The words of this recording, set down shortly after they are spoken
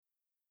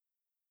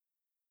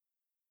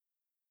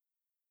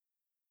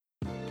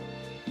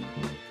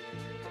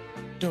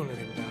Don't let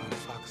him down,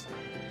 Foxy.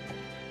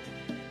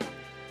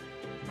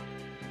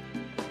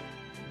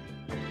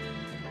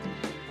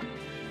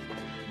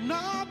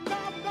 No,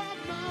 no, no,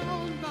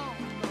 no, no,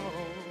 no.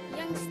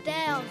 Young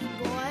Styles,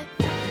 boy.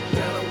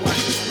 Better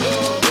watch this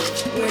love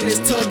when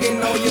it's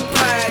tugging on your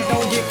pride.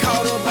 Don't get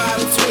caught up by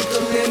the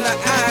twinkle in the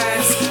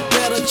eyes.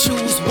 Better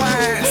choose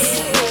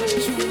wise.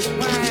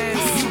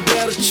 You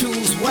better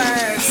choose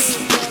wise.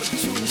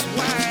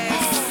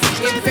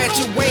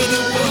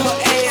 Infatuated with her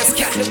ass,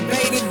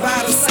 captivated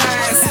by the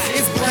size.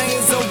 It's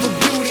brains over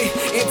beauty.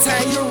 In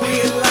time you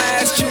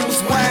realize,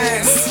 choose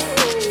wise.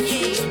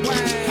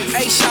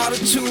 Hey, shout to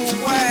choose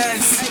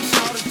wise.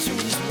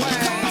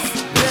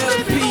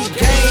 Better be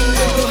game,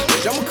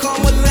 nigga. Don't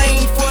come a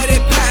lane for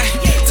that pie.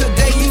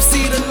 Today you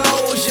see the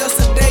lows,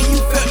 yesterday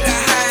you felt the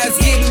highs.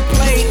 Getting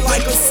played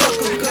like a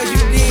sucker cause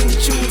you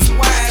didn't choose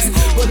wise.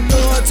 But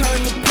love turn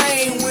to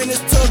pain when it's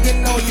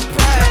tugging on your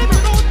pride.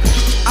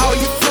 All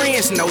your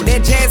friends know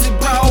that Jazzy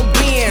Broad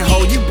being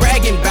ho. You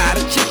bragging about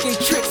the chicken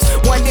tricks,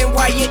 wondering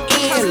why you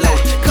in low.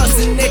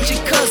 Cussing at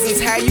your cousins,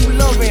 how you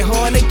loving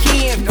her and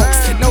again,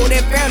 folks. Know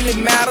that family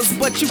matters,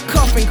 but you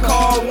cuffing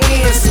Carl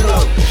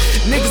Winslow.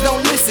 Niggas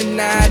don't listen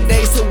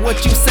nowadays to what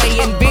you say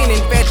and been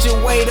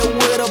infatuated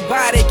with a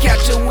body,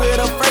 captured with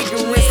a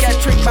fragrance. Got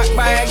tricked by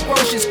buying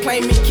groceries,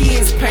 claiming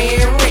kids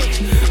paying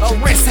rent. A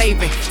rest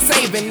haven,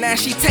 saving, now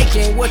she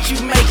taking what you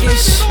making.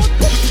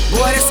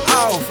 Boy, that's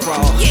all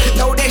fraud.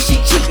 Know that she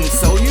cheating,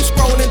 so you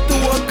scrolling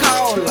through a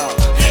call log.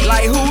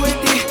 Like who it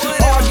is,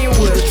 arguing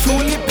with a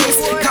truly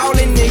pissed,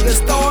 calling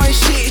niggas, throwing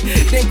shit,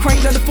 then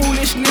cranked on the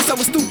foolishness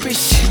over stupid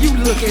shit. You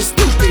looking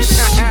stupid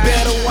shit. You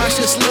better watch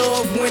this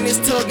love when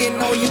it's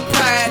tugging on your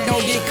pride.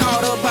 Don't get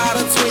caught up by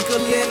the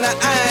twinkle in the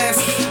eyes.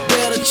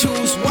 Better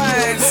choose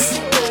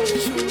wise.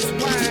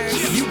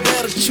 You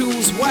better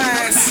choose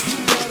wise.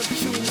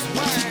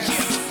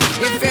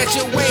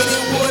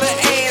 Infatuated with her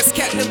ass,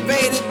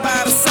 captivated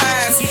by the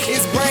size.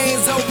 It's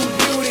brains over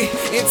beauty.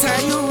 In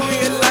time you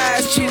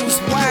realize, choose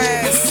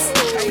wise.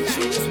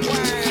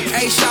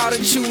 Hey, shout to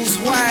choose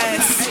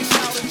wise.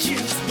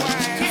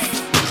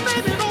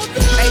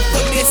 Hey,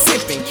 fuck that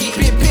sippin', keep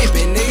it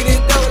pimpin', nigga,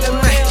 that dollar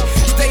man.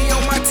 Stay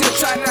on my tip,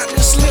 try not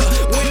to slip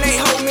when they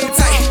hold me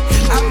tight.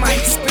 I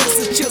might spill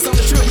some chips on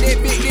the trip,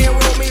 that bitch then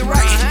roll me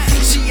right.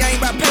 She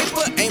ain't my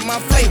paper, ain't my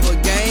flavor,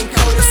 gang,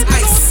 cold as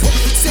ice.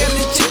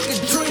 Selling chicken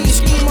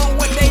dreams, scheme on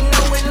what they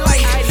know in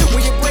life.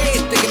 When your bread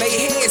thinking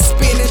they head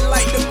spinning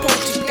like the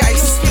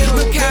Portuguese.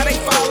 Look how they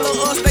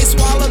follow us, they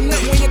swallow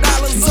nut when your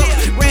dollars up.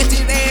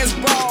 Ratchet ass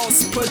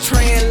bras,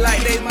 portraying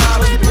like they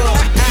models, bro.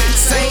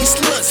 Same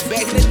sluts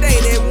back in the day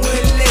that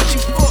wouldn't let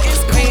you fuck.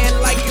 Paying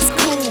like it's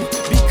cool,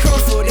 be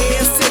careful,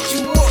 they'll set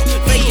you up.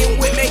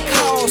 Faking what they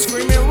call,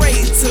 screaming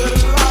rape to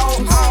the law.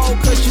 All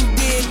cause you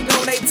didn't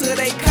donate to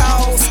they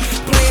cause.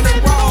 Playing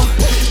it raw,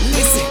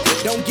 listen,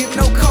 don't give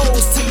no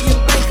codes to your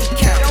bank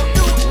account.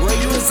 Where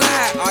you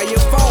reside, are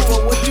your phone for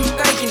what you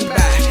thinking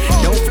about?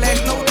 Don't flash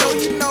no dough,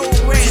 you know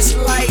rats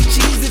like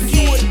cheese. If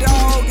you a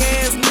dog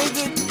ass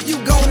nigga, you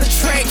gonna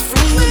track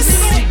fleas.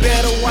 You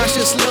better watch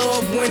this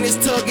love when it's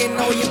tugging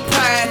on your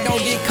pride.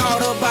 Don't get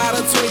caught up by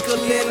the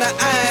twinkle in the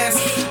eyes.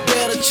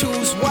 Better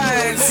choose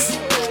wise.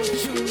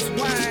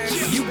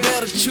 You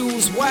better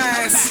choose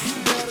wise.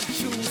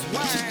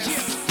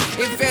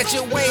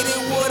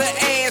 Infatuated with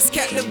her ass,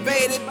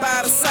 captivated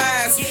by the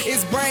size.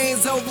 It's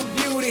brains over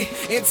beauty.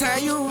 In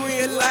time you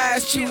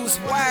realize, choose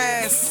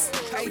wise.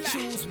 Hey,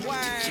 choose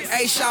wise.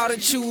 Hey, shout to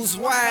choose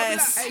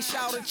wise. Hey,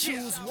 shout to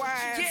choose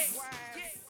wise.